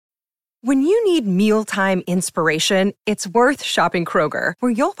When you need mealtime inspiration, it's worth shopping Kroger,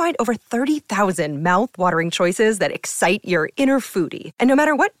 where you'll find over 30,000 mouth-watering choices that excite your inner foodie. And no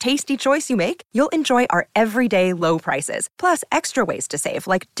matter what tasty choice you make, you'll enjoy our everyday low prices, plus extra ways to save,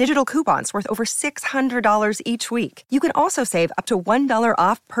 like digital coupons worth over $600 each week. You can also save up to $1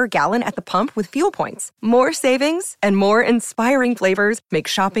 off per gallon at the pump with fuel points. More savings and more inspiring flavors make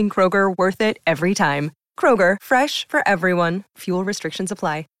shopping Kroger worth it every time. Kroger, fresh for everyone. Fuel restrictions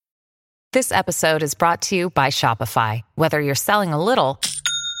apply. This episode is brought to you by Shopify. Whether you're selling a little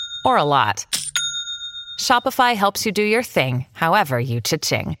or a lot, Shopify helps you do your thing, however you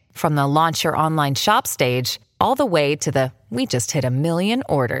cha-ching. From the launch your online shop stage, all the way to the we just hit 1 million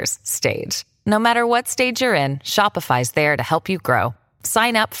orders stage. No matter what stage you're in, Shopify's there to help you grow.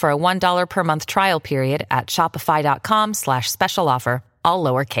 Sign up for a $1 per month trial period at shopify.com/special offer, all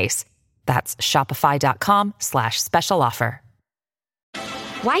lowercase. That's shopify.com/special offer.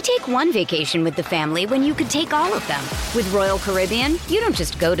 Why take one vacation with the family when you could take all of them? With Royal Caribbean, you don't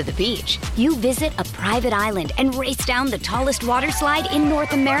just go to the beach. You visit a private island and race down the tallest water slide in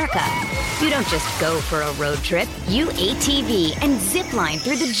North America. You don't just go for a road trip. You ATV and zip line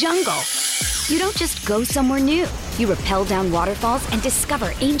through the jungle. You don't just go somewhere new. You rappel down waterfalls and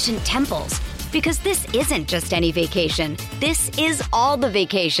discover ancient temples. Because this isn't just any vacation. This is all the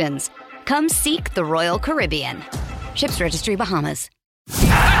vacations. Come seek the Royal Caribbean. Ships Registry, Bahamas. The dream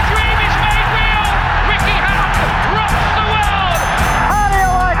is made real! Ricky Hatton rocks the world! How do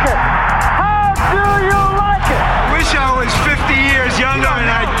you like it? How do you like it? I wish I was 50 years younger and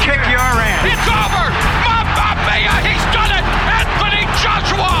I'd kick your ass. It's over! Mamma Mia! He's done it! Anthony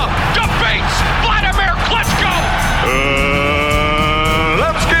Joshua defeats Vladimir Klitschko!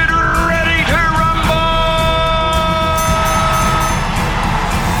 Let's get ready to rumble!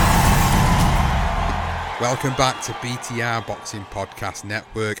 Welcome back to BTR Boxing Podcast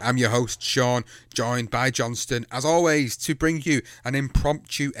Network. I'm your host, Sean, joined by Johnston, as always, to bring you an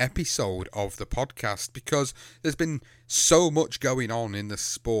impromptu episode of the podcast because there's been so much going on in the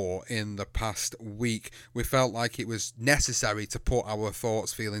sport in the past week. We felt like it was necessary to put our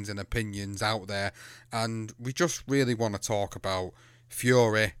thoughts, feelings and opinions out there, and we just really want to talk about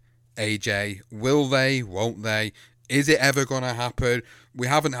Fury, AJ. Will they, won't they? Is it ever going to happen? We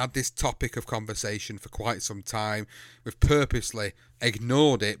haven't had this topic of conversation for quite some time. We've purposely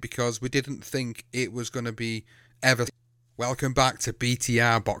ignored it because we didn't think it was going to be ever. Welcome back to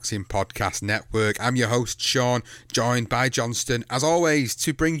BTR Boxing Podcast Network. I'm your host, Sean, joined by Johnston, as always,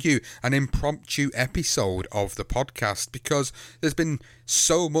 to bring you an impromptu episode of the podcast because there's been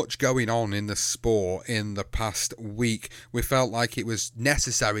so much going on in the sport in the past week. We felt like it was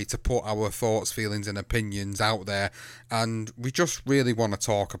necessary to put our thoughts, feelings and opinions out there, and we just really want to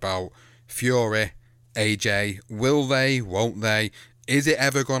talk about Fury, AJ. Will they, won't they? Is it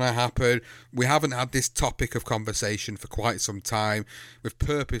ever going to happen? We haven't had this topic of conversation for quite some time. We've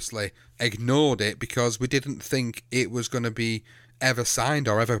purposely ignored it because we didn't think it was going to be ever signed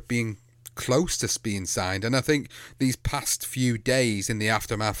or ever being close to being signed. And I think these past few days in the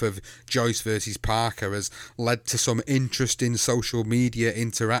aftermath of Joyce versus Parker has led to some interesting social media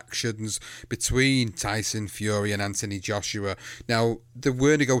interactions between Tyson Fury and Anthony Joshua. Now, there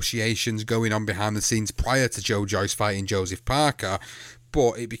were negotiations going on behind the scenes prior to Joe Joyce fighting Joseph Parker,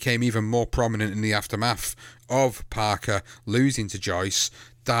 but it became even more prominent in the aftermath of Parker losing to Joyce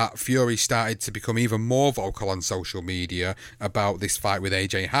that Fury started to become even more vocal on social media about this fight with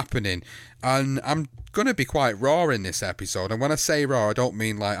AJ happening. And I'm going to be quite raw in this episode. And when I say raw, I don't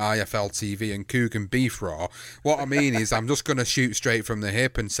mean like IFL TV and Coogan beef raw. What I mean is I'm just going to shoot straight from the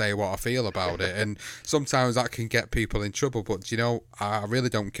hip and say what I feel about it. And sometimes that can get people in trouble. But, you know, I really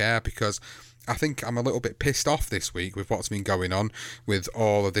don't care because I think I'm a little bit pissed off this week with what's been going on with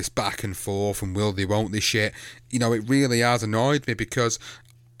all of this back and forth and will they, won't they shit. You know, it really has annoyed me because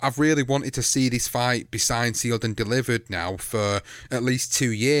I've really wanted to see this fight be signed, sealed and delivered now for at least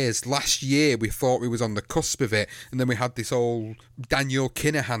 2 years. Last year we thought we was on the cusp of it, and then we had this whole Daniel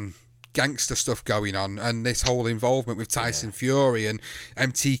Kinahan gangster stuff going on and this whole involvement with Tyson Fury and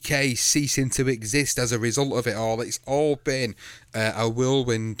MTK ceasing to exist as a result of it all. It's all been a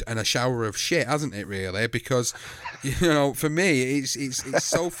whirlwind and a shower of shit, hasn't it, really? Because, you know, for me it's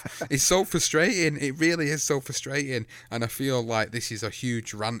so frustrating. It really is so frustrating, and I feel like this is a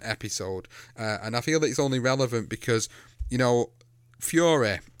huge rant episode, and I feel that it's only relevant because, you know,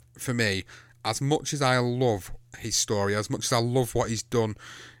 Fury, for me, as much as I love his story, as much as I love what he's done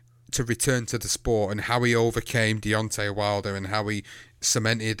to return to the sport and how he overcame Deontay Wilder and how he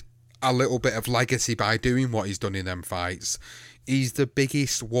cemented a little bit of legacy by doing what he's done in them fights. He's the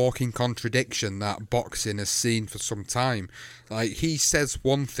biggest walking contradiction that boxing has seen for some time. Like, he says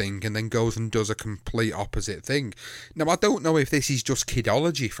one thing and then goes and does a complete opposite thing. Now, I don't know if this is just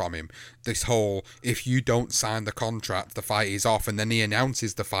kidology from him. This whole, if you don't sign the contract, the fight is off, and then he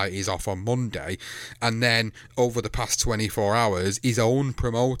announces the fight is off on Monday. And then, over the past 24 hours, his own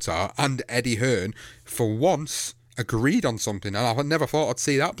promoter and Eddie Hearn, for once, agreed on something, and I never thought I'd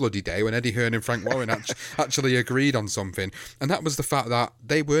see that bloody day when Eddie Hearn and Frank Warren actually agreed on something, and that was the fact that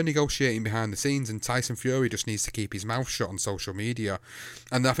they were negotiating behind the scenes, and Tyson Fury just needs to keep his mouth shut on social media.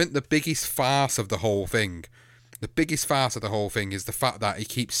 And I think the biggest farce of the whole thing is the fact that he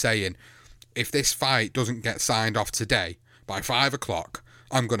keeps saying, if this fight doesn't get signed off today by 5 o'clock,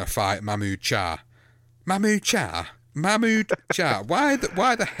 I'm going to fight Mahmoud Shah. Mahmoud Shah? Why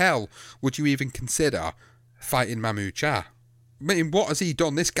the hell would you even consider fighting Mahmoud Shah? I mean, what has he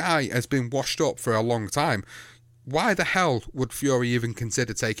done? This guy has been washed up for a long time. Why the hell would Fury even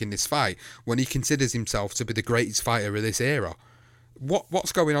consider taking this fight when he considers himself to be the greatest fighter of this era?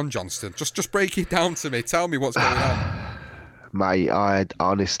 What's going on, Johnston? Just break it down to me. Tell me what's going on. Mate, I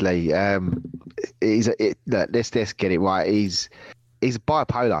honestly, let's get it right. He's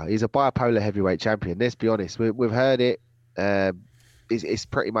bipolar. He's a bipolar heavyweight champion. Let's be honest. We've heard it. It's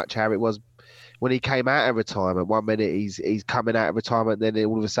pretty much how it was when he came out of retirement. 1 minute he's coming out of retirement, then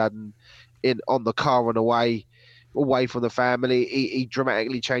all of a sudden on the car on the way away from the family, he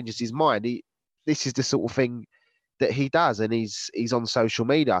dramatically changes his mind. This is the sort of thing that he does, and he's on social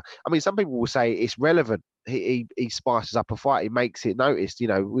media. I mean, some people will say it's relevant. He spices up a fight. He makes it noticed. You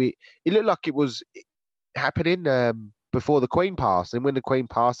know, it looked like it was happening before the Queen passed, and when the Queen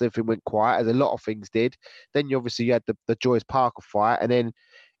passed, everything went quiet, as a lot of things did. Then you had the Joyce Parker fight, and then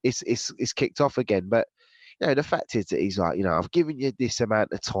it's kicked off again. But you know, the fact is that he's like, you know, I've given you this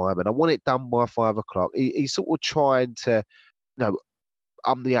amount of time and I want it done by 5 o'clock. He's sort of trying to, you know,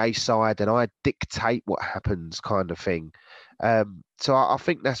 I'm the A side and I dictate what happens, kind of thing. So I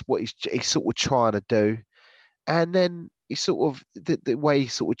think that's what he's sort of trying to do. And then he sort of the way he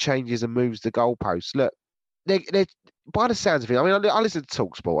sort of changes and moves the goalposts. Look, they're by the sounds of it. I mean, I listen to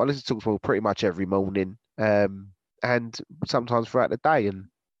TalkSport. I listen to TalkSport pretty much every morning, and sometimes throughout the day. And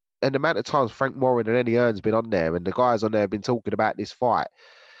the amount of times Frank Warren and Eddie Hearn's been on there, and the guys on there have been talking about this fight,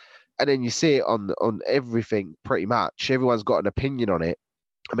 and then you see it on everything pretty much. Everyone's got an opinion on it.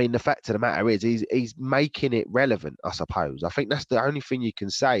 I mean, the fact of the matter is, he's making it relevant, I suppose. I think that's the only thing you can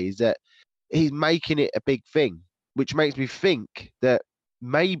say, is that he's making it a big thing, which makes me think that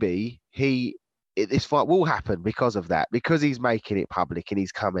maybe this fight will happen because of that, because he's making it public and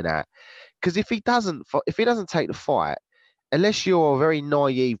he's coming out. Because if he doesn't take the fight, unless you're a very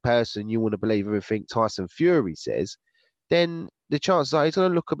naive person, you want to believe everything Tyson Fury says, then the chances are he's going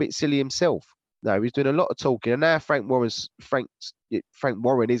to look a bit silly himself. No, he's doing a lot of talking, and now Frank Warren is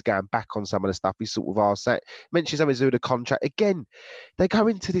going back on some of the stuff he sort of asked. Mentioned something to do with the contract. Again, they go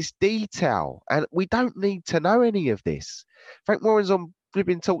into this detail, and we don't need to know any of this. Frank Warren's on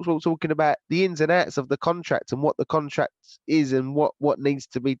flipping TalkSport talking about the ins and outs of the contract and what the contract is and what needs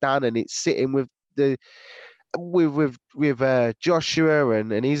to be done, and it's sitting with Joshua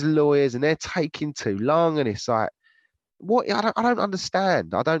and his lawyers, and they're taking too long, and it's like, what? I don't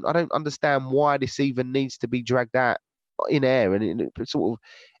understand. I don't understand why this even needs to be dragged out in air and sort of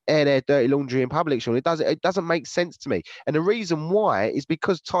air their dirty laundry in public. Sean, it doesn't make sense to me. And the reason why is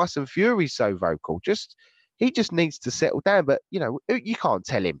because Tyson Fury's so vocal. He just needs to settle down. But you know, you can't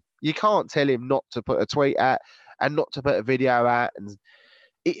tell him. You can't tell him not to put a tweet out and not to put a video out. And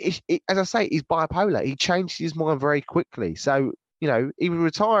as I say, he's bipolar. He changed his mind very quickly. So you know, he was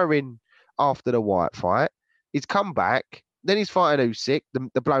retiring after the Wyatt fight. He's come back, then he's fighting Usyk,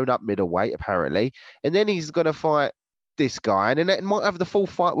 the blown up middleweight apparently, and then he's going to fight this guy, and then it might have the full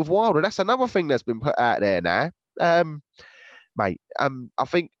fight with Wilder. That's another thing that's been put out there now, mate. I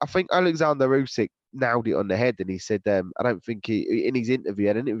think Alexander Usyk nailed it on the head, and he said, I don't think in his interview,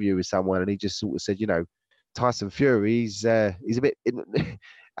 had an interview with someone, and he just sort of said, you know, Tyson Fury, he's a bit. Did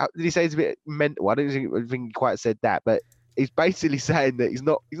he say he's a bit mental? I don't think he quite said that, but he's basically saying that he's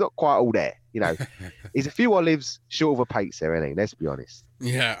not quite all there. You know, he's a few olives short of a pizza, isn't he? Let's be honest.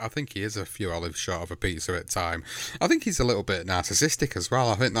 Yeah, I think he is a few olives short of a pizza at time. I think he's a little bit narcissistic as well.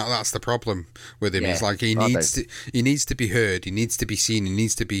 I think that's the problem with him. Yeah, it's like he needs to be heard, he needs to be seen, he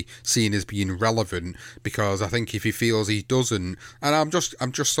needs to be seen as being relevant, because I think if he feels he doesn't, and I'm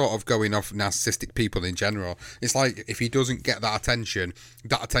just sort of going off narcissistic people in general, it's like if he doesn't get that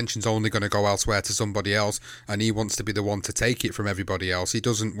attention's only going to go elsewhere to somebody else, and he wants to be the one to take it from everybody else. He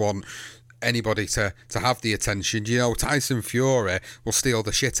doesn't want anybody to have the attention. You know, Tyson Fury will steal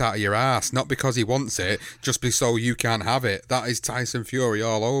the shit out of your ass, not because he wants it, just so you can't have it. That is Tyson Fury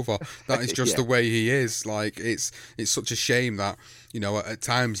all over. That is just the way he is. Like, it's such a shame that, you know, at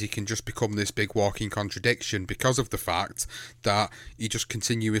times he can just become this big walking contradiction because of the fact that he just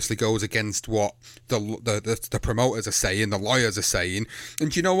continuously goes against what the promoters are saying, the lawyers are saying.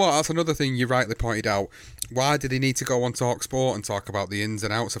 And you know what? That's another thing you rightly pointed out. Why did he need to go on TalkSport and talk about the ins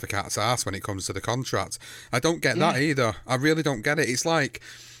and outs of a cat's ass when it comes to the contract? I don't get that either. I really don't get it. It's like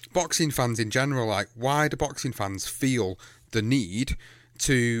boxing fans in general, like, why do boxing fans feel the need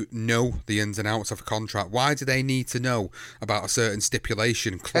to know the ins and outs of a contract? Why do they need to know about a certain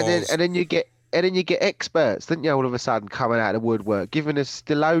stipulation clause? And then you get experts, don't you, all of a sudden coming out of the woodwork, giving us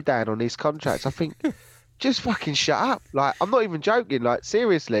the lowdown on these contracts. I think, just fucking shut up. Like, I'm not even joking. Like,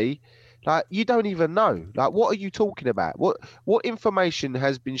 seriously, like, you don't even know. Like, what are you talking about? What information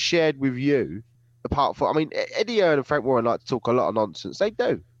has been shared with you apart from? I mean, Eddie Hearn and Frank Warren like to talk a lot of nonsense. They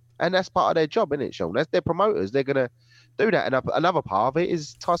do, and that's part of their job, isn't it, Sean? That's their promoters. They're gonna do that. And another part of it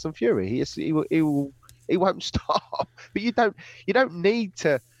is Tyson Fury. He won't stop. But you don't need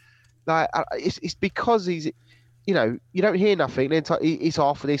to, like, it's because he's, you know, you don't hear nothing. Then he's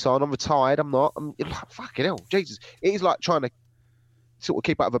off this on. I'm retired. I'm not. I'm like, fucking hell, Jesus. It is like trying to sort of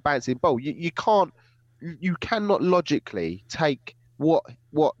keep up with a bouncing ball. You cannot logically take what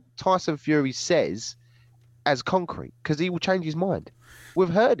Tyson Fury says as concrete, because he will change his mind. We've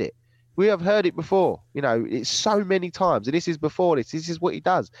heard it. We have heard it before, you know, it's so many times, and this is before this. This is what he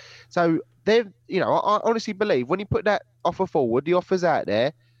does. So then, you know, I honestly believe when he put that offer forward, the offer's out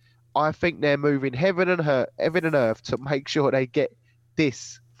there. I think they're moving heaven and earth to make sure they get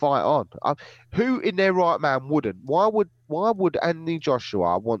this fight on. Who in their right man wouldn't? Why would Anthony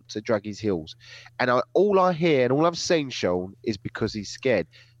Joshua want to drag his heels? And all I hear and all I've seen, Sean, is because he's scared.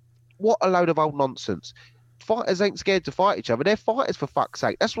 What a load of old nonsense. Fighters ain't scared to fight each other. They're fighters, for fuck's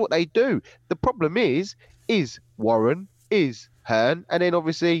sake. That's what they do. The problem is Warren, is Hearn, and then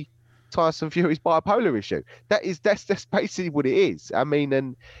obviously Tyson Fury's bipolar issue. That's basically what it is. I mean,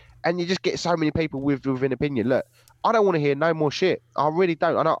 and you just get so many people with an opinion. Look, I don't want to hear no more shit. I really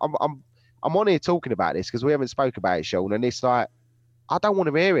don't. I'm on here talking about this because we haven't spoke about it, Sean, and it's like, I don't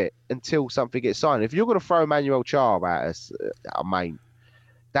want to hear it until something gets signed. If you're going to throw Emmanuel Charr at us, mate,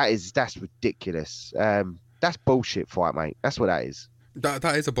 that's ridiculous. That's bullshit fight, mate. That's what that is. That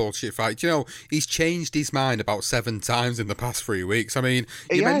is a bullshit fight. You know, he's changed his mind about 7 times in the past 3 weeks. I mean,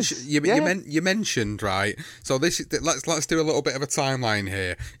 you mentioned, right? So let's do a little bit of a timeline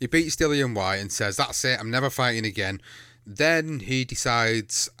here. He beats Dillian Whyte and says, "That's it. I'm never fighting again." Then he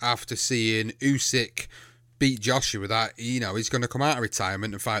decides, after seeing Usyk beat Joshua, that, you know, he's going to come out of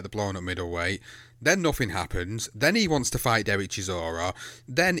retirement and fight the blown-up middleweight. Then nothing happens. Then he wants to fight Derek Chisora.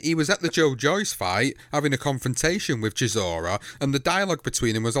 Then he was at the Joe Joyce fight having a confrontation with Chisora, and the dialogue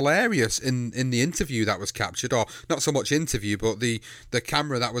between them was hilarious in the interview that was captured, or not so much interview, but the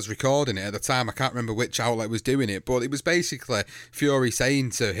camera that was recording it at the time. I can't remember which outlet was doing it, but it was basically Fury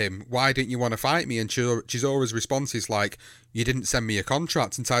saying to him, "Why didn't you want to fight me?" And Chisora's response is like, "You didn't send me a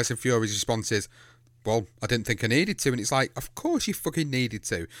contract." And Tyson Fury's response is, "Well, I didn't think I needed to." And it's like, of course you fucking needed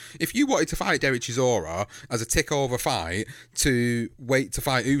to. If you wanted to fight Derek Chisora as a tick-over fight to wait to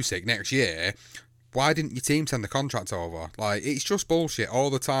fight Usyk next year, why didn't your team send the contract over? Like, it's just bullshit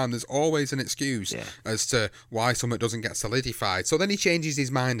all the time. There's always an excuse as to why something doesn't get solidified. So then he changes his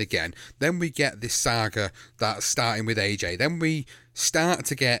mind again. Then we get this saga that's starting with AJ. Then we start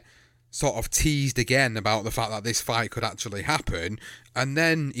to get sort of teased again about the fact that this fight could actually happen, and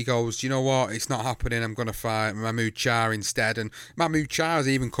then he goes, "You know what, it's not happening, I'm going to fight Mahmoud Charr instead." And Mahmoud Charr's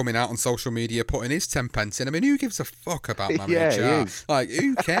even coming out on social media putting his 10 pence in. I mean, who gives a fuck about Mahmoud Charr? Like,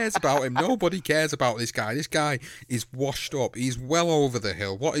 who cares about him? Nobody cares about this guy. This guy is washed up. He's well over the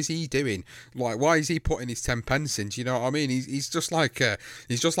hill. What is he doing? Like, why is he putting his 10 pence in? Do you know what I mean? He's just like a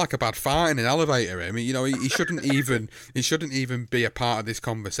bad fart in an elevator. I mean, you know, he shouldn't even be a part of this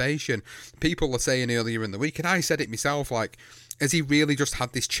conversation. People are saying earlier in the week, and I said it myself, like, has he really just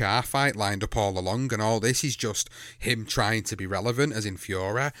had this Charr fight lined up all along, and all this is just him trying to be relevant, as in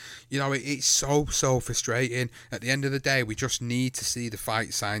Fury? You know, it's so frustrating. At the end of the day, we just need to see the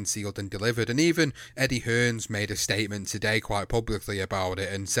fight signed, sealed and delivered. And even Eddie Hearn's made a statement today quite publicly about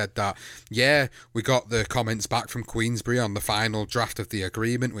it and said that, yeah, we got the comments back from Queensberry on the final draft of the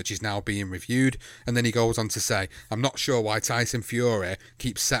agreement, which is now being reviewed. And then he goes on to say, "I'm not sure why Tyson Fury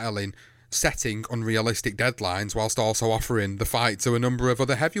keeps settling setting unrealistic deadlines whilst also offering the fight to a number of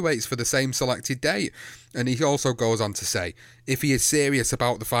other heavyweights for the same selected date. And he also goes on to say, if he is serious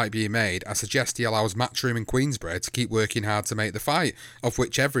about the fight being made, I suggest he allows Matchroom in Queensborough to keep working hard to make the fight, of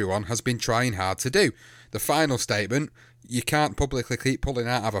which everyone has been trying hard to do. The final statement, you can't publicly keep pulling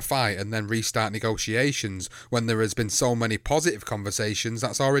out of a fight and then restart negotiations when there has been so many positive conversations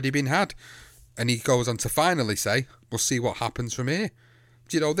that's already been had. And he goes on to finally say, we'll see what happens from here.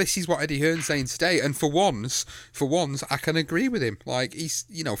 You know, this is what Eddie Hearn's saying today, and for once, I can agree with him. Like,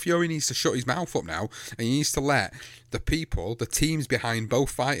 Fury needs to shut his mouth up now, and he needs to let the people, the teams behind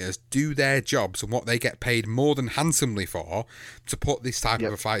both fighters, do their jobs and what they get paid more than handsomely for to put this type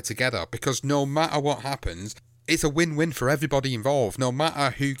of a fight together. Because no matter what happens, it's a win-win for everybody involved. No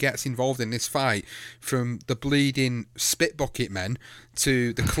matter who gets involved in this fight, from the bleeding spit bucket men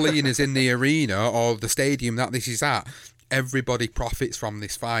to the cleaners in the arena or the stadium that this is at, everybody profits from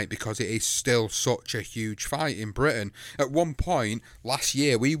this fight because it is still such a huge fight in Britain. At one point last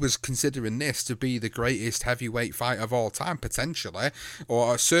year, we was considering this to be the greatest heavyweight fight of all time, potentially,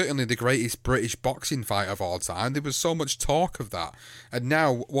 or certainly the greatest British boxing fight of all time. There was so much talk of that. And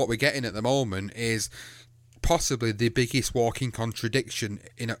now what we're getting at the moment is possibly the biggest walking contradiction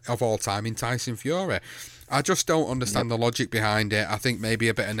of all time in Tyson Fury. I just don't understand the logic behind it. I think maybe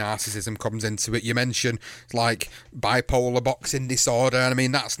a bit of narcissism comes into it. You mentioned like bipolar boxing disorder, and I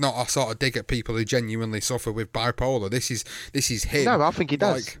mean that's not a sort of dig at people who genuinely suffer with bipolar. This is him. No, I think he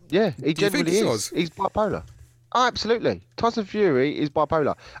does. Like, yeah, he genuinely is. He's bipolar. Oh, absolutely. Tyson Fury is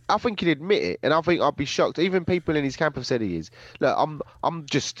bipolar. I think he'd admit it, and I think I'd be shocked. Even people in his camp have said he is. Look,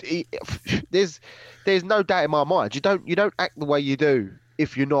 there's no doubt in my mind. You don't act the way you do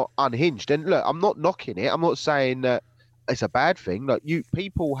if you're not unhinged. And look, I'm not knocking it. I'm not saying that it's a bad thing. Like,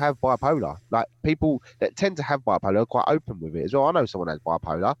 people have bipolar. Like, people that tend to have bipolar are quite open with it as well. I know someone has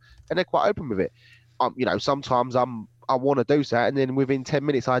bipolar, and they're quite open with it. Sometimes I want to do that, and then within 10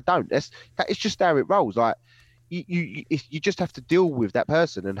 minutes I don't. It's just how it rolls. Like, you just have to deal with that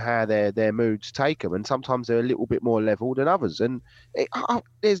person and how their moods take them, and sometimes they're a little bit more level than others. And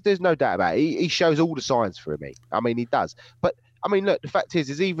there's no doubt about it. He shows all the signs for me. I mean, he does. But I mean, look, the fact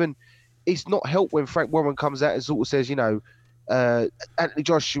is even it's not helped when Frank Warren comes out and sort of says, Anthony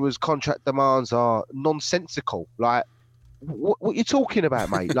Joshua's contract demands are nonsensical. Like, what you talking about,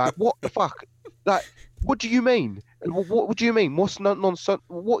 mate? Like, what the fuck? Like, what do you mean? What do you mean? What's nonsense?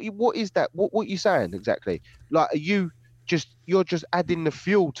 What is that? What are you saying exactly? Like, you're just adding the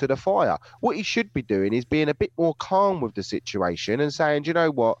fuel to the fire. What he should be doing is being a bit more calm with the situation and saying, you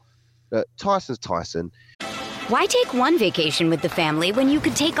know what, Tyson's Tyson. Why take one vacation with the family when you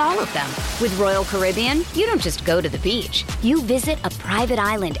could take all of them? With Royal Caribbean, you don't just go to the beach. You visit a private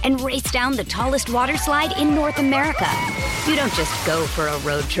island and race down the tallest water slide in North America. You don't just go for a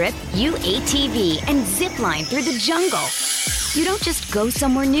road trip. You ATV and zip line through the jungle. You don't just go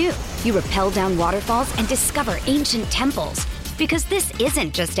somewhere new. You rappel down waterfalls and discover ancient temples. Because this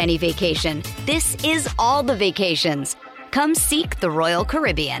isn't just any vacation. This is all the vacations. Come seek the Royal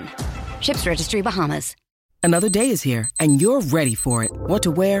Caribbean. Ships Registry, Bahamas. Another day is here, and you're ready for it. What to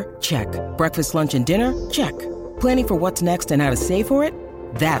wear? Check. Breakfast, lunch, and dinner? Check. Planning for what's next and how to save for it?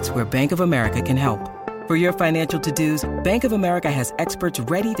 That's where Bank of America can help. For your financial to-dos, Bank of America has experts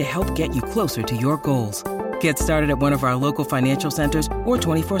ready to help get you closer to your goals. Get started at one of our local financial centers or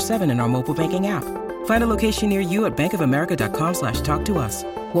 24/7 in our mobile banking app. Find a location near you at bankofamerica.com/talktous.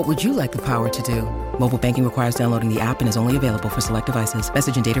 What would you like the power to do? Mobile banking requires downloading the app and is only available for select devices.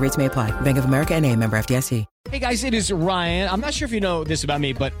 Message and data rates may apply. Bank of America NA, member FDIC. Hey guys, it is Ryan. I'm not sure if you know this about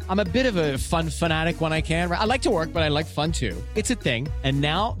me, but I'm a bit of a fun fanatic when I can. I like to work, but I like fun too. It's a thing. And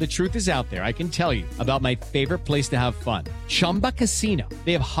now the truth is out there. I can tell you about my favorite place to have fun. Chumba Casino.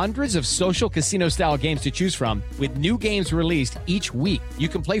 They have hundreds of social casino style games to choose from with new games released each week. You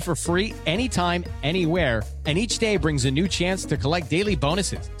can play for free anytime, anywhere. And each day brings a new chance to collect daily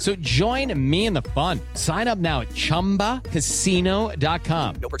bonuses. So join me in the fun. Sign up now at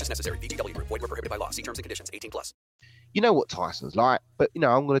ChumbaCasino.com. No purchase necessary. VGW. Void where prohibited by law. See terms and conditions. 18+. You know what Tyson's like, but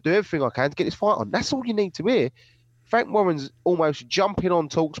I'm going to do everything I can to get this fight on. That's all you need to hear. Frank Warren's almost jumping on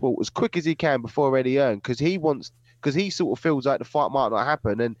TalkSport as quick as he can before Eddie Hearn because he sort of feels like the fight might not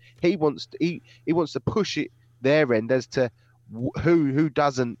happen, and he wants to push it their end as to who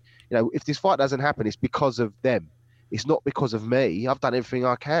doesn't. If this fight doesn't happen, it's because of them. It's not because of me. I've done everything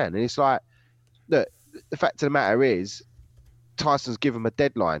I can, and it's like, look, the fact of the matter is, Tyson's given them a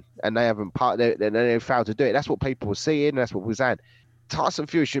deadline, and they haven't they failed to do it. That's what people were seeing, and that's what we're saying. Tyson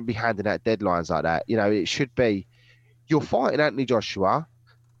Fury shouldn't be handing out deadlines like that. It should be, you're fighting Anthony Joshua,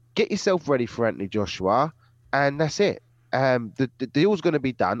 get yourself ready for Anthony Joshua, and that's it. The deal's going to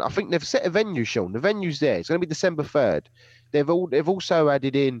be done. I think they've set a venue, Sean. The venue's there. It's going to be December 3rd. They've also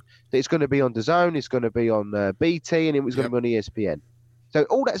added in that it's going to be on DAZN, it's going to be on BT, and it was going to be on ESPN. So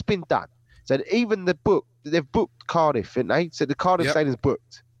all that's been done. So even they've booked Cardiff, haven't they? So the Cardiff Stadium's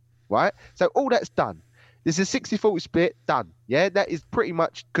booked, right? So all that's done. There's a 60-40 split done. Yeah, that is pretty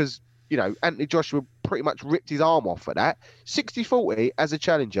much because, Anthony Joshua pretty much ripped his arm off for that. 60-40 as a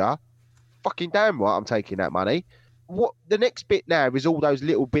challenger, fucking damn right I'm taking that money. What the next bit now is all those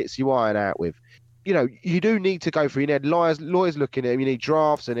little bits you iron out with. You do need to go through. You need lawyers looking at them. You need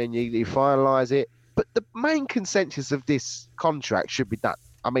drafts, and then you finalise it. But the main consensus of this contract should be done.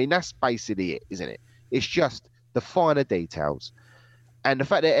 I mean, that's basically it, isn't it? It's just the finer details. And the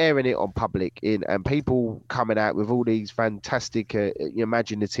fact they're airing it on public and people coming out with all these fantastic,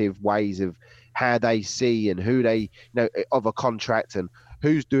 imaginative ways of how they see and who they, of a contract and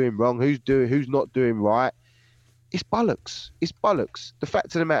who's doing wrong, who's not doing right. It's bollocks. It's bollocks. The fact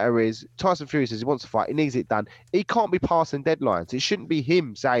of the matter is, Tyson Fury says he wants to fight. He needs it done. He can't be passing deadlines. It shouldn't be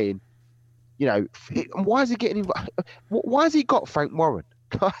him saying, why is he getting? Why has he got Frank Warren?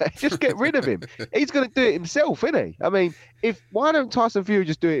 Just get rid of him. He's going to do it himself, isn't he? I mean, why don't Tyson Fury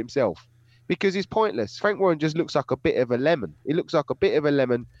just do it himself? Because he's pointless. Frank Warren just looks like a bit of a lemon. He looks like a bit of a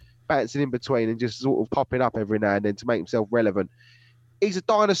lemon bouncing in between and just sort of popping up every now and then to make himself relevant. He's a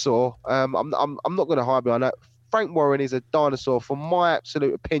dinosaur. I'm not going to hide behind that. Frank Warren is a dinosaur, from my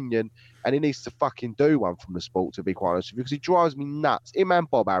absolute opinion, and he needs to fucking do one from the sport, to be quite honest with you, because he drives me nuts. Him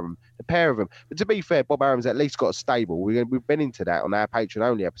and Bob Arum, the pair of them. But to be fair, Bob Arum's at least got a stable. We've been into that on our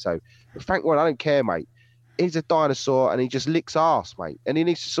Patreon-only episode. But Frank Warren, I don't care, mate. He's a dinosaur, and he just licks arse, mate. And he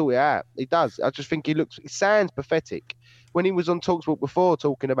needs to sort it out. He does. I just think he sounds pathetic. When he was on TalkSport before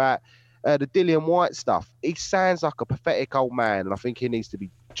talking about the Dillian White stuff, he sounds like a pathetic old man, and I think he needs to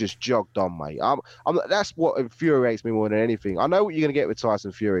be just jogged on, mate. That's what infuriates me more than anything. I know what you're going to get with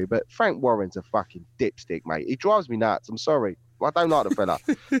Tyson Fury, but Frank Warren's a fucking dipstick, mate. He drives me nuts. I'm sorry. I don't like the fella.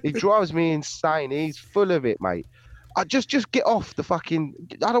 He drives me insane. He's full of it, mate. Just get off the fucking...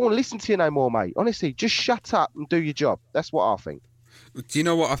 I don't want to listen to you no more, mate. Honestly, just shut up and do your job. That's what I think. Do you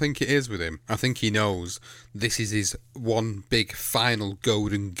know what I think it is with him? I think he knows this is his one big final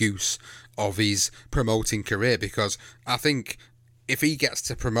golden goose of his promoting career, because I think if he gets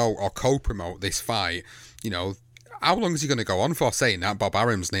to promote or co-promote this fight, how long is he going to go on for? Saying that, Bob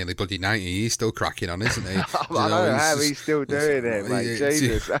Arum's nearly bloody 90. He's still cracking on, isn't he? I don't know how he's still doing it, mate.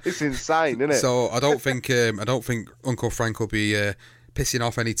 Jesus, that's insane, isn't it? So I don't think Uncle Frank will be pissing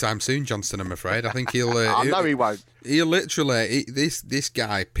off anytime soon, Johnston, I'm afraid. I think he'll... I know he won't. He'll literally... This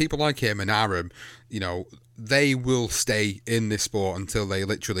guy, people like him and Arum, they will stay in this sport until they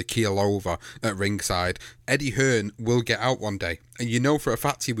literally keel over at ringside. Eddie Hearn will get out one day. And for a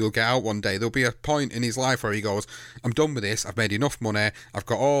fact he will get out one day. There'll be a point in his life where he goes, I'm done with this. I've made enough money. I've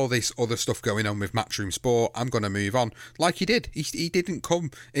got all this other stuff going on with Matchroom Sport. I'm going to move on. Like he did. He didn't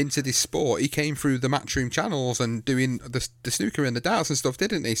come into this sport. He came through the Matchroom channels and doing the snooker and the darts and stuff,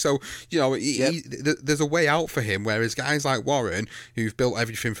 didn't he? So, there's a way out for him, whereas guys like Warren, who've built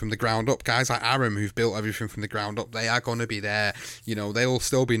everything from the ground up, guys like Arum, who've built everything from the ground up, they are going to be there. They'll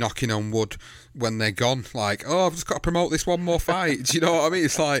still be knocking on wood when they're gone. Like, I've just got to promote this one more fight. Do you know what I mean?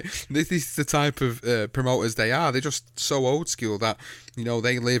 It's like, this is the type of promoters they are. They're just so old school that,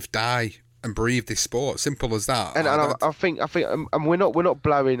 they live, die and breathe this sport. Simple as that. And I think we're not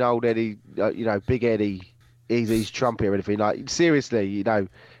blowing old Eddie, Big Eddie, he's Trumpy or anything. Like, seriously,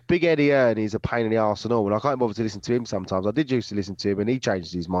 Big Eddie Hearn is a pain in the arse and all, and I can't bother to listen to him sometimes. I did used to listen to him, and he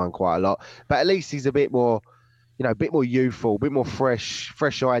changes his mind quite a lot. But at least he's a bit more, a bit more youthful, a bit more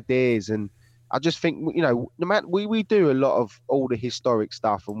fresh ideas. And I just think, no matter, we do a lot of all the historic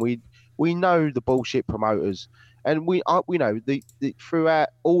stuff, and we know the bullshit promoters, and we know the throughout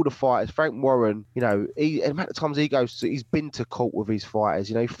all the fighters. Frank Warren, the amount of times he's been to court with his fighters.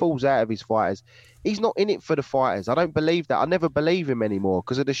 He falls out of his fighters. He's not in it for the fighters. I don't believe that. I never believe him anymore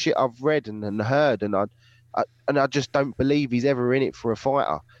because of the shit I've read and heard, and I just don't believe he's ever in it for a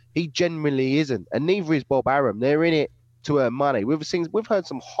fighter. He genuinely isn't, and neither is Bob Arum. They're in it to earn money. We've heard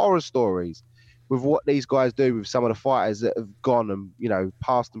some horror stories with what these guys do with some of the fighters that have gone and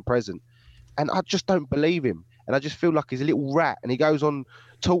past and present, and I just don't believe him. And I just feel like he's a little rat, and he goes on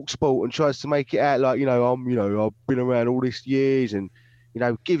TalkSport and tries to make it out like I've been around all these years, and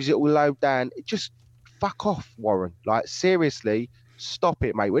gives it all low down. Just fuck off, Warren. Like, seriously, stop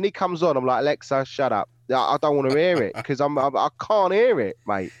it, mate. When he comes on, I'm like, Alexa, shut up. I don't want to hear it because I can't hear it,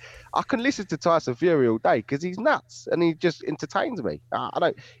 mate. I can listen to Tyson Fury all day because he's nuts and he just entertains me.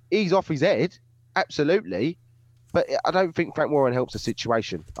 He's off his head, absolutely. But I don't think Frank Warren helps the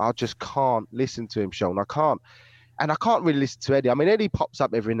situation. I just can't listen to him, Sean. I can't. And I can't really listen to Eddie. I mean, Eddie pops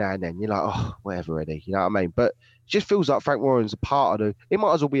up every now and then. You're like, oh, whatever, Eddie. You know what I mean? But it just feels like Frank Warren's a part of he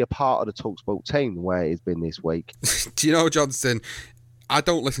might as well be a part of the TalkSport team the way it's been this week. Do you know, Johnston, I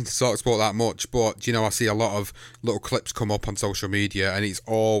don't listen to TalkSport that much, but I see a lot of little clips come up on social media, and it's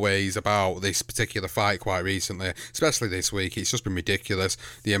always about this particular fight quite recently, especially this week. It's just been ridiculous,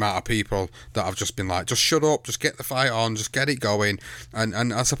 the amount of people that have just been like, just shut up, just get the fight on, just get it going.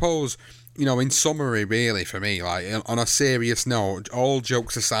 And I suppose, in summary, really, for me, like, on a serious note, all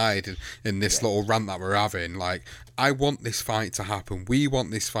jokes aside, in this little rant that we're having, like, I want this fight to happen. We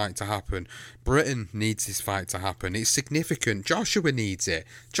want this fight to happen. Britain needs this fight to happen. It's significant. Joshua needs it.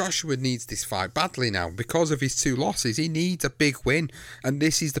 Joshua needs this fight badly now because of his 2 losses. He needs a big win, and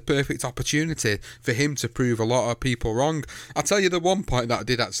this is the perfect opportunity for him to prove a lot of people wrong. I'll tell you the one point that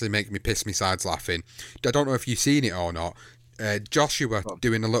did actually make me piss my sides laughing. I don't know if you've seen it or not. Joshua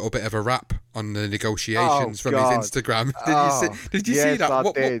doing a little bit of a rap on the negotiations from his Instagram. Did you see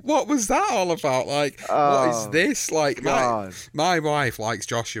that? What was that all about? Like, what is this? Like, my wife likes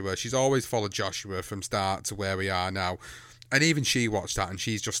Joshua. She's always followed Joshua from start to where we are now. And even she watched that and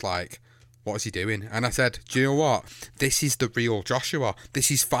she's just like, what is he doing? And I said, do you know what? This is the real Joshua.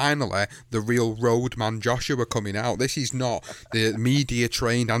 This is finally the real roadman Joshua coming out. This is not the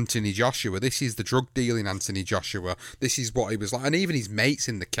media-trained Anthony Joshua. This is the drug-dealing Anthony Joshua. This is what he was like. And even his mates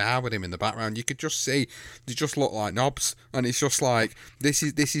in the car with him in the background, you could just see, they just look like knobs. And it's just like, this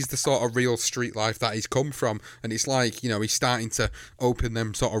is the sort of real street life that he's come from. And it's like, he's starting to open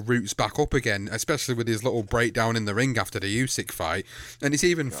them sort of roots back up again, especially with his little breakdown in the ring after the Usyk fight. And it's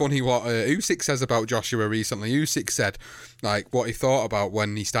even funny what Usyk says about Joshua recently. Usyk said, like, what he thought about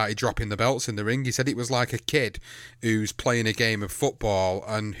when he started dropping the belts in the ring. He said it was like a kid who's playing a game of football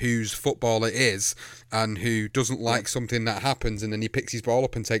and whose football it is, and who doesn't like something that happens, and then he picks his ball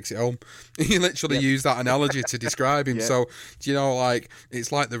up and takes it home. He literally used that analogy to describe him. So, like,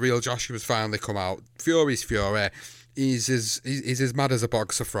 it's like the real Joshua's finally come out. Fury's Fury. He's as mad as a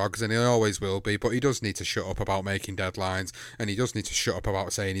box of frogs, and he always will be, but he does need to shut up about making deadlines, and he does need to shut up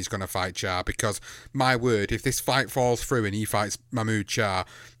about saying he's going to fight Charr, because, my word, if this fight falls through and he fights Mahmoud Charr,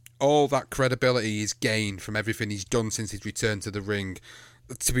 all that credibility he's gained from everything he's done since his return to the ring,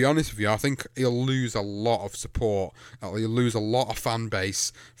 to be honest with you, I think he'll lose a lot of support. He'll lose a lot of fan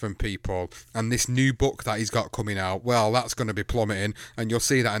base from people. And this new book that he's got coming out, well, that's going to be plummeting. And you'll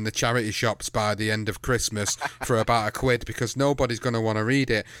see that in the charity shops by the end of Christmas for about £1, because nobody's going to want to read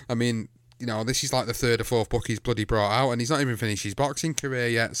it. I mean, this is like the 3rd or 4th book he's bloody brought out, and he's not even finished his boxing career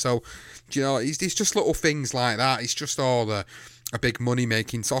yet. So, it's just little things like that. It's just all a big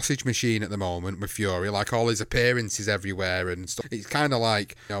money-making sausage machine at the moment with Fury, like all his appearances everywhere and stuff. It's kind of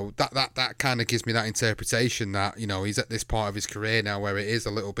like, that kind of gives me that interpretation that, he's at this part of his career now where it is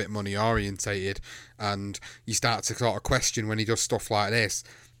a little bit money-orientated, and you start to sort of question when he does stuff like this,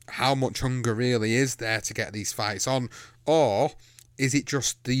 how much hunger really is there to get these fights on, or is it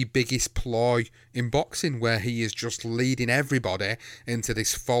just the biggest ploy in boxing where he is just leading everybody into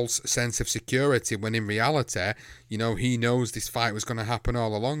this false sense of security when in reality, he knows this fight was going to happen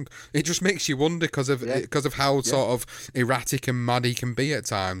all along? It just makes you wonder because of how sort of erratic and mad he can be at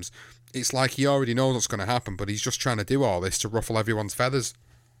times. It's like he already knows what's going to happen, but he's just trying to do all this to ruffle everyone's feathers.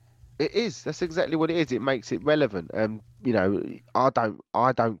 It is. That's exactly what it is. It makes it relevant. I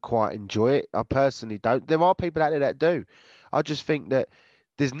don't quite enjoy it. I personally don't. There are people out there that do. I just think that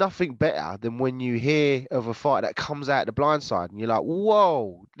there's nothing better than when you hear of a fight that comes out the blind side and you're like,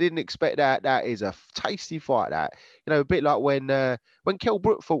 whoa, didn't expect that. That is a tasty fight. That, a bit like when Kell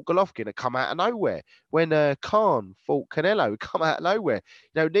Brook fought Golovkin, it come out of nowhere. When Khan fought Canelo, it come out of nowhere.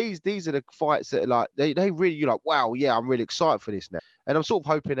 These are the fights that are like, they really, you're like, wow, yeah, I'm really excited for this now. And I'm sort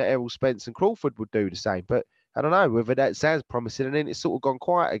of hoping that Errol Spence and Crawford would do the same. But I don't know whether that sounds promising, and then it's sort of gone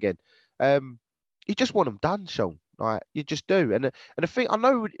quiet again. You just want them done, Sean. Like, you just do. And the thing, I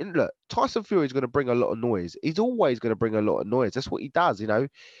know, look, Tyson Fury is going to bring a lot of noise. He's always going to bring a lot of noise. That's what he does,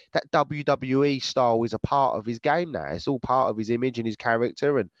 That WWE style is a part of his game now. It's all part of his image and his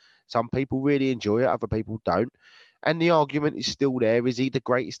character. And some people really enjoy it, other people don't. And the argument is still there. Is he the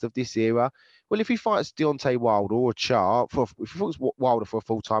greatest of this era? Well, if he fights Deontay Wilder or Charr, if he fights Wilder for a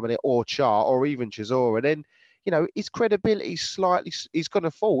full time, or Charr, or even Chisora, then, his credibility is going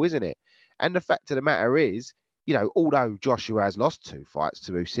to fall, isn't it? And the fact of the matter is, although Joshua has lost 2 fights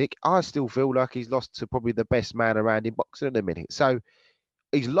to Usyk, I still feel like he's lost to probably the best man around in boxing at the minute. So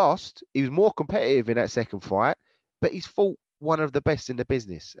he's lost. He was more competitive in that second fight, but he's fought one of the best in the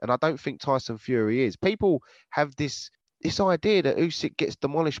business. And I don't think Tyson Fury is. People have this idea that Usyk gets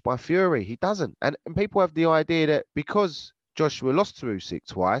demolished by Fury. He doesn't. And people have the idea that because Joshua lost to Usyk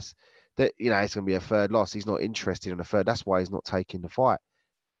twice, that, it's going to be a third loss. He's not interested in a third. That's why he's not taking the fight.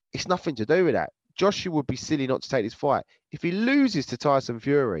 It's nothing to do with that. Joshua would be silly not to take this fight. If he loses to Tyson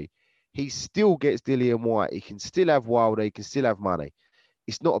Fury, he still gets Dillian Whyte. He can still have Wilder. He can still have money.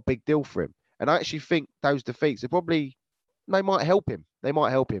 It's not a big deal for him. And I actually think those defeats they might help him.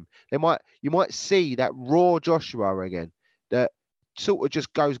 You might see that raw Joshua again that sort of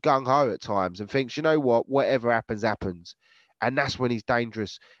just goes gung-ho at times and thinks, you know what, whatever happens, happens. And that's when he's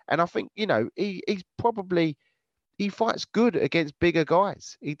dangerous. And I think, he fights good against bigger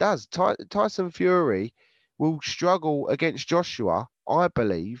guys. He does. Tyson Fury will struggle against Joshua, I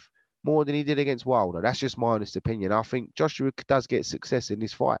believe, more than he did against Wilder. That's just my honest opinion. I think Joshua does get success in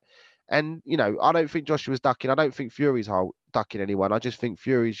this fight. And, I don't think Joshua's ducking. I don't think Fury's ducking anyone. I just think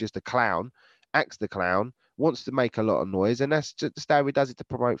Fury's just a clown, acts the clown, wants to make a lot of noise. And that's just how he does it to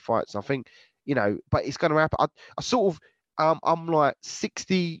promote fights. I think, but it's going to happen. I sort of, I'm like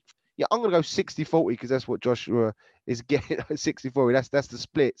 60. Yeah, I'm going to go 60-40 because that's what Joshua is getting. 60-40. That's the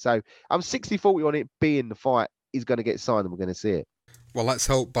split. So I'm 60-40 on it being the fight is going to get signed and we're going to see it. Well, let's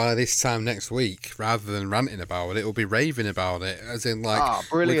hope by this time next week, rather than ranting about it, we'll be raving about it. As in,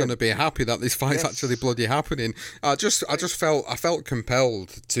 we're going to be happy that this fight's actually bloody happening. I felt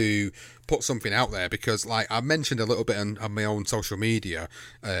compelled to put something out there because, I mentioned a little bit on my own social media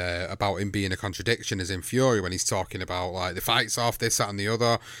about him being a contradiction, as in Fury, when he's talking about the fight's off, this, that, and the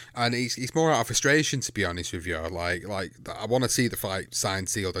other, and he's more out of frustration, to be honest with you. I want to see the fight signed,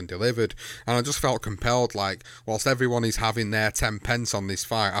 sealed, and delivered, and I just felt compelled. Whilst everyone is having their 10 pence on this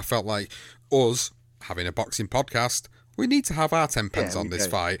fight, I felt like us having a boxing podcast, we need to have our 10 pence on this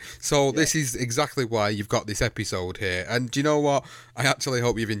fight. So this is exactly why you've got this episode here. And do you know what? I actually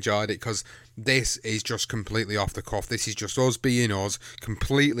hope you've enjoyed it because this is just completely off the cuff. This is just us being us,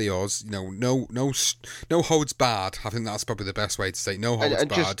 completely us. No holds barred. I think that's probably the best way to say it. No holds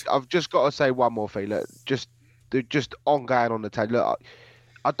barred. I've just got to say one more thing. Look, just ongoing on the table. Look,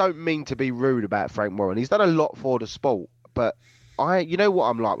 I don't mean to be rude about Frank Warren. He's done a lot for the sport, but you know what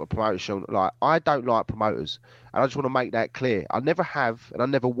I'm like with promoters, Sean? I don't like promoters, and I just want to make that clear. I never have, and I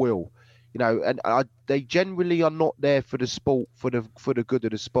never will. They generally are not there for the sport, for the good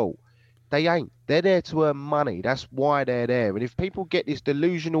of the sport. They ain't. They're there to earn money. That's why they're there. And if people get this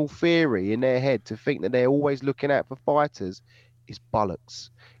delusional theory in their head to think that they're always looking out for fighters, it's bollocks.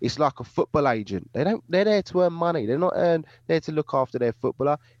 It's like a football agent. They're there to earn money. They're not there to look after their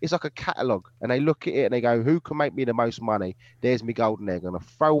footballer. It's like a catalogue, and they look at it and they go, who can make me the most money? There's me golden egg. I'm going to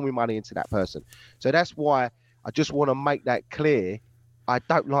throw all my money into that person. So that's why I just want to make that clear. I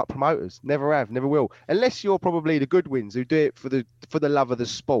don't like promoters. Never have, never will. Unless you're probably the Goodwins who do it for the love of the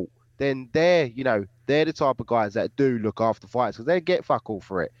sport. Then they're the type of guys that do look after fights because they get fuck all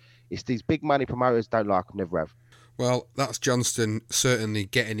for it. It's these big money promoters, don't like them, never have. Well, that's Johnston certainly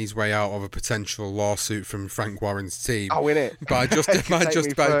getting his way out of a potential lawsuit from Frank Warren's team. Oh, innit?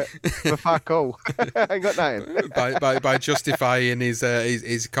 For fuck all. I ain't got nothing. by justifying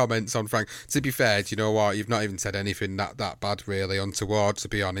his comments on Frank. To be fair, do you know what? You've not even said anything that bad, really, untoward, to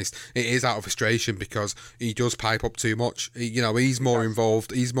be honest. It is out of frustration because he does pipe up too much. He's more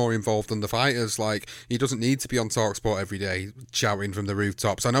involved. He's more involved than the fighters. He doesn't need to be on TalkSport every day shouting from the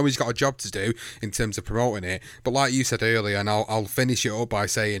rooftops. I know he's got a job to do in terms of promoting it, but like you said earlier, and I'll finish it up by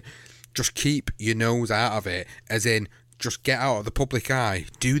saying, just keep your nose out of it, as in, just get out of the public eye.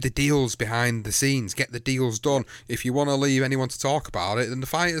 Do the deals behind the scenes. Get the deals done. If you want to leave anyone to talk about it, then the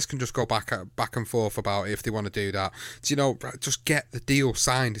fighters can just go back and forth about it if they want to do that. So, just get the deal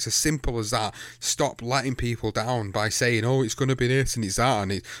signed. It's as simple as that. Stop letting people down by saying, oh, it's going to be this and it's that,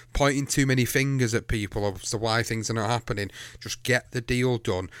 and it's pointing too many fingers at people as to why things are not happening. Just get the deal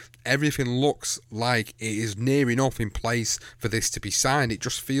done. Everything looks like it is near enough in place for this to be signed. It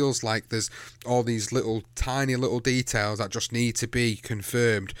just feels like there's all these tiny little details that just need to be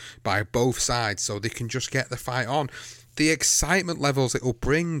confirmed by both sides so they can just get the fight on. The excitement levels it will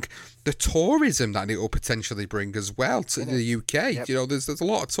bring, the tourism that it will potentially bring as well to the UK. Yep. There's a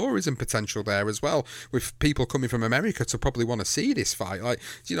lot of tourism potential there as well, with people coming from America to probably want to see this fight.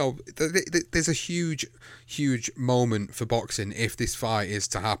 There's a huge moment for boxing if this fight is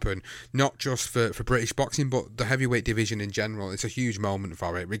to happen, not just for British boxing, but the heavyweight division in general. It's a huge moment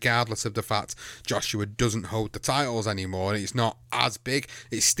for it, regardless of the fact Joshua doesn't hold the titles anymore and it's not as big.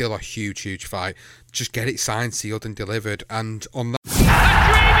 It's still a huge fight. Just get it signed, sealed, and delivered. And on that, the dream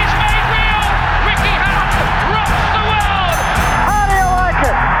is made real. Ricky Hatton rocks the world. How do you like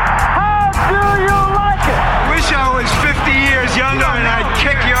it? How do you like it? I wish I was 50 years younger and I'd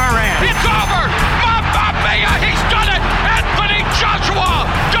kick your ass. It's over. Mamma mia, he's done it. Anthony Joshua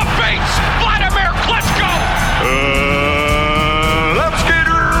defeats Vladimir Klitschko. Let's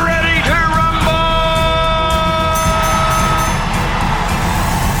get ready to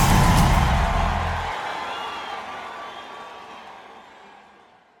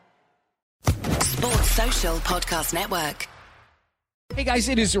Social Podcast Network. Hey guys,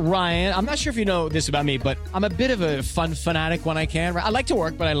 it is Ryan. I'm not sure if you know this about me, but I'm a bit of a fun fanatic when I can. I like to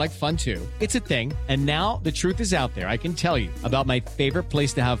work, but I like fun too. It's a thing. And now the truth is out there. I can tell you about my favorite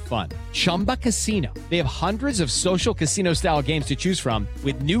place to have fun. Chumba Casino. They have hundreds of social casino style games to choose from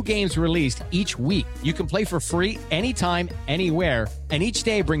with new games released each week. You can play for free anytime, anywhere. And each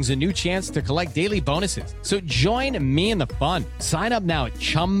day brings a new chance to collect daily bonuses. So join me in the fun. Sign up now at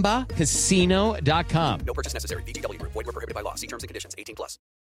ChumbaCasino.com. No purchase necessary. VGW Group. Void where prohibited by law. See terms and conditions. 18+.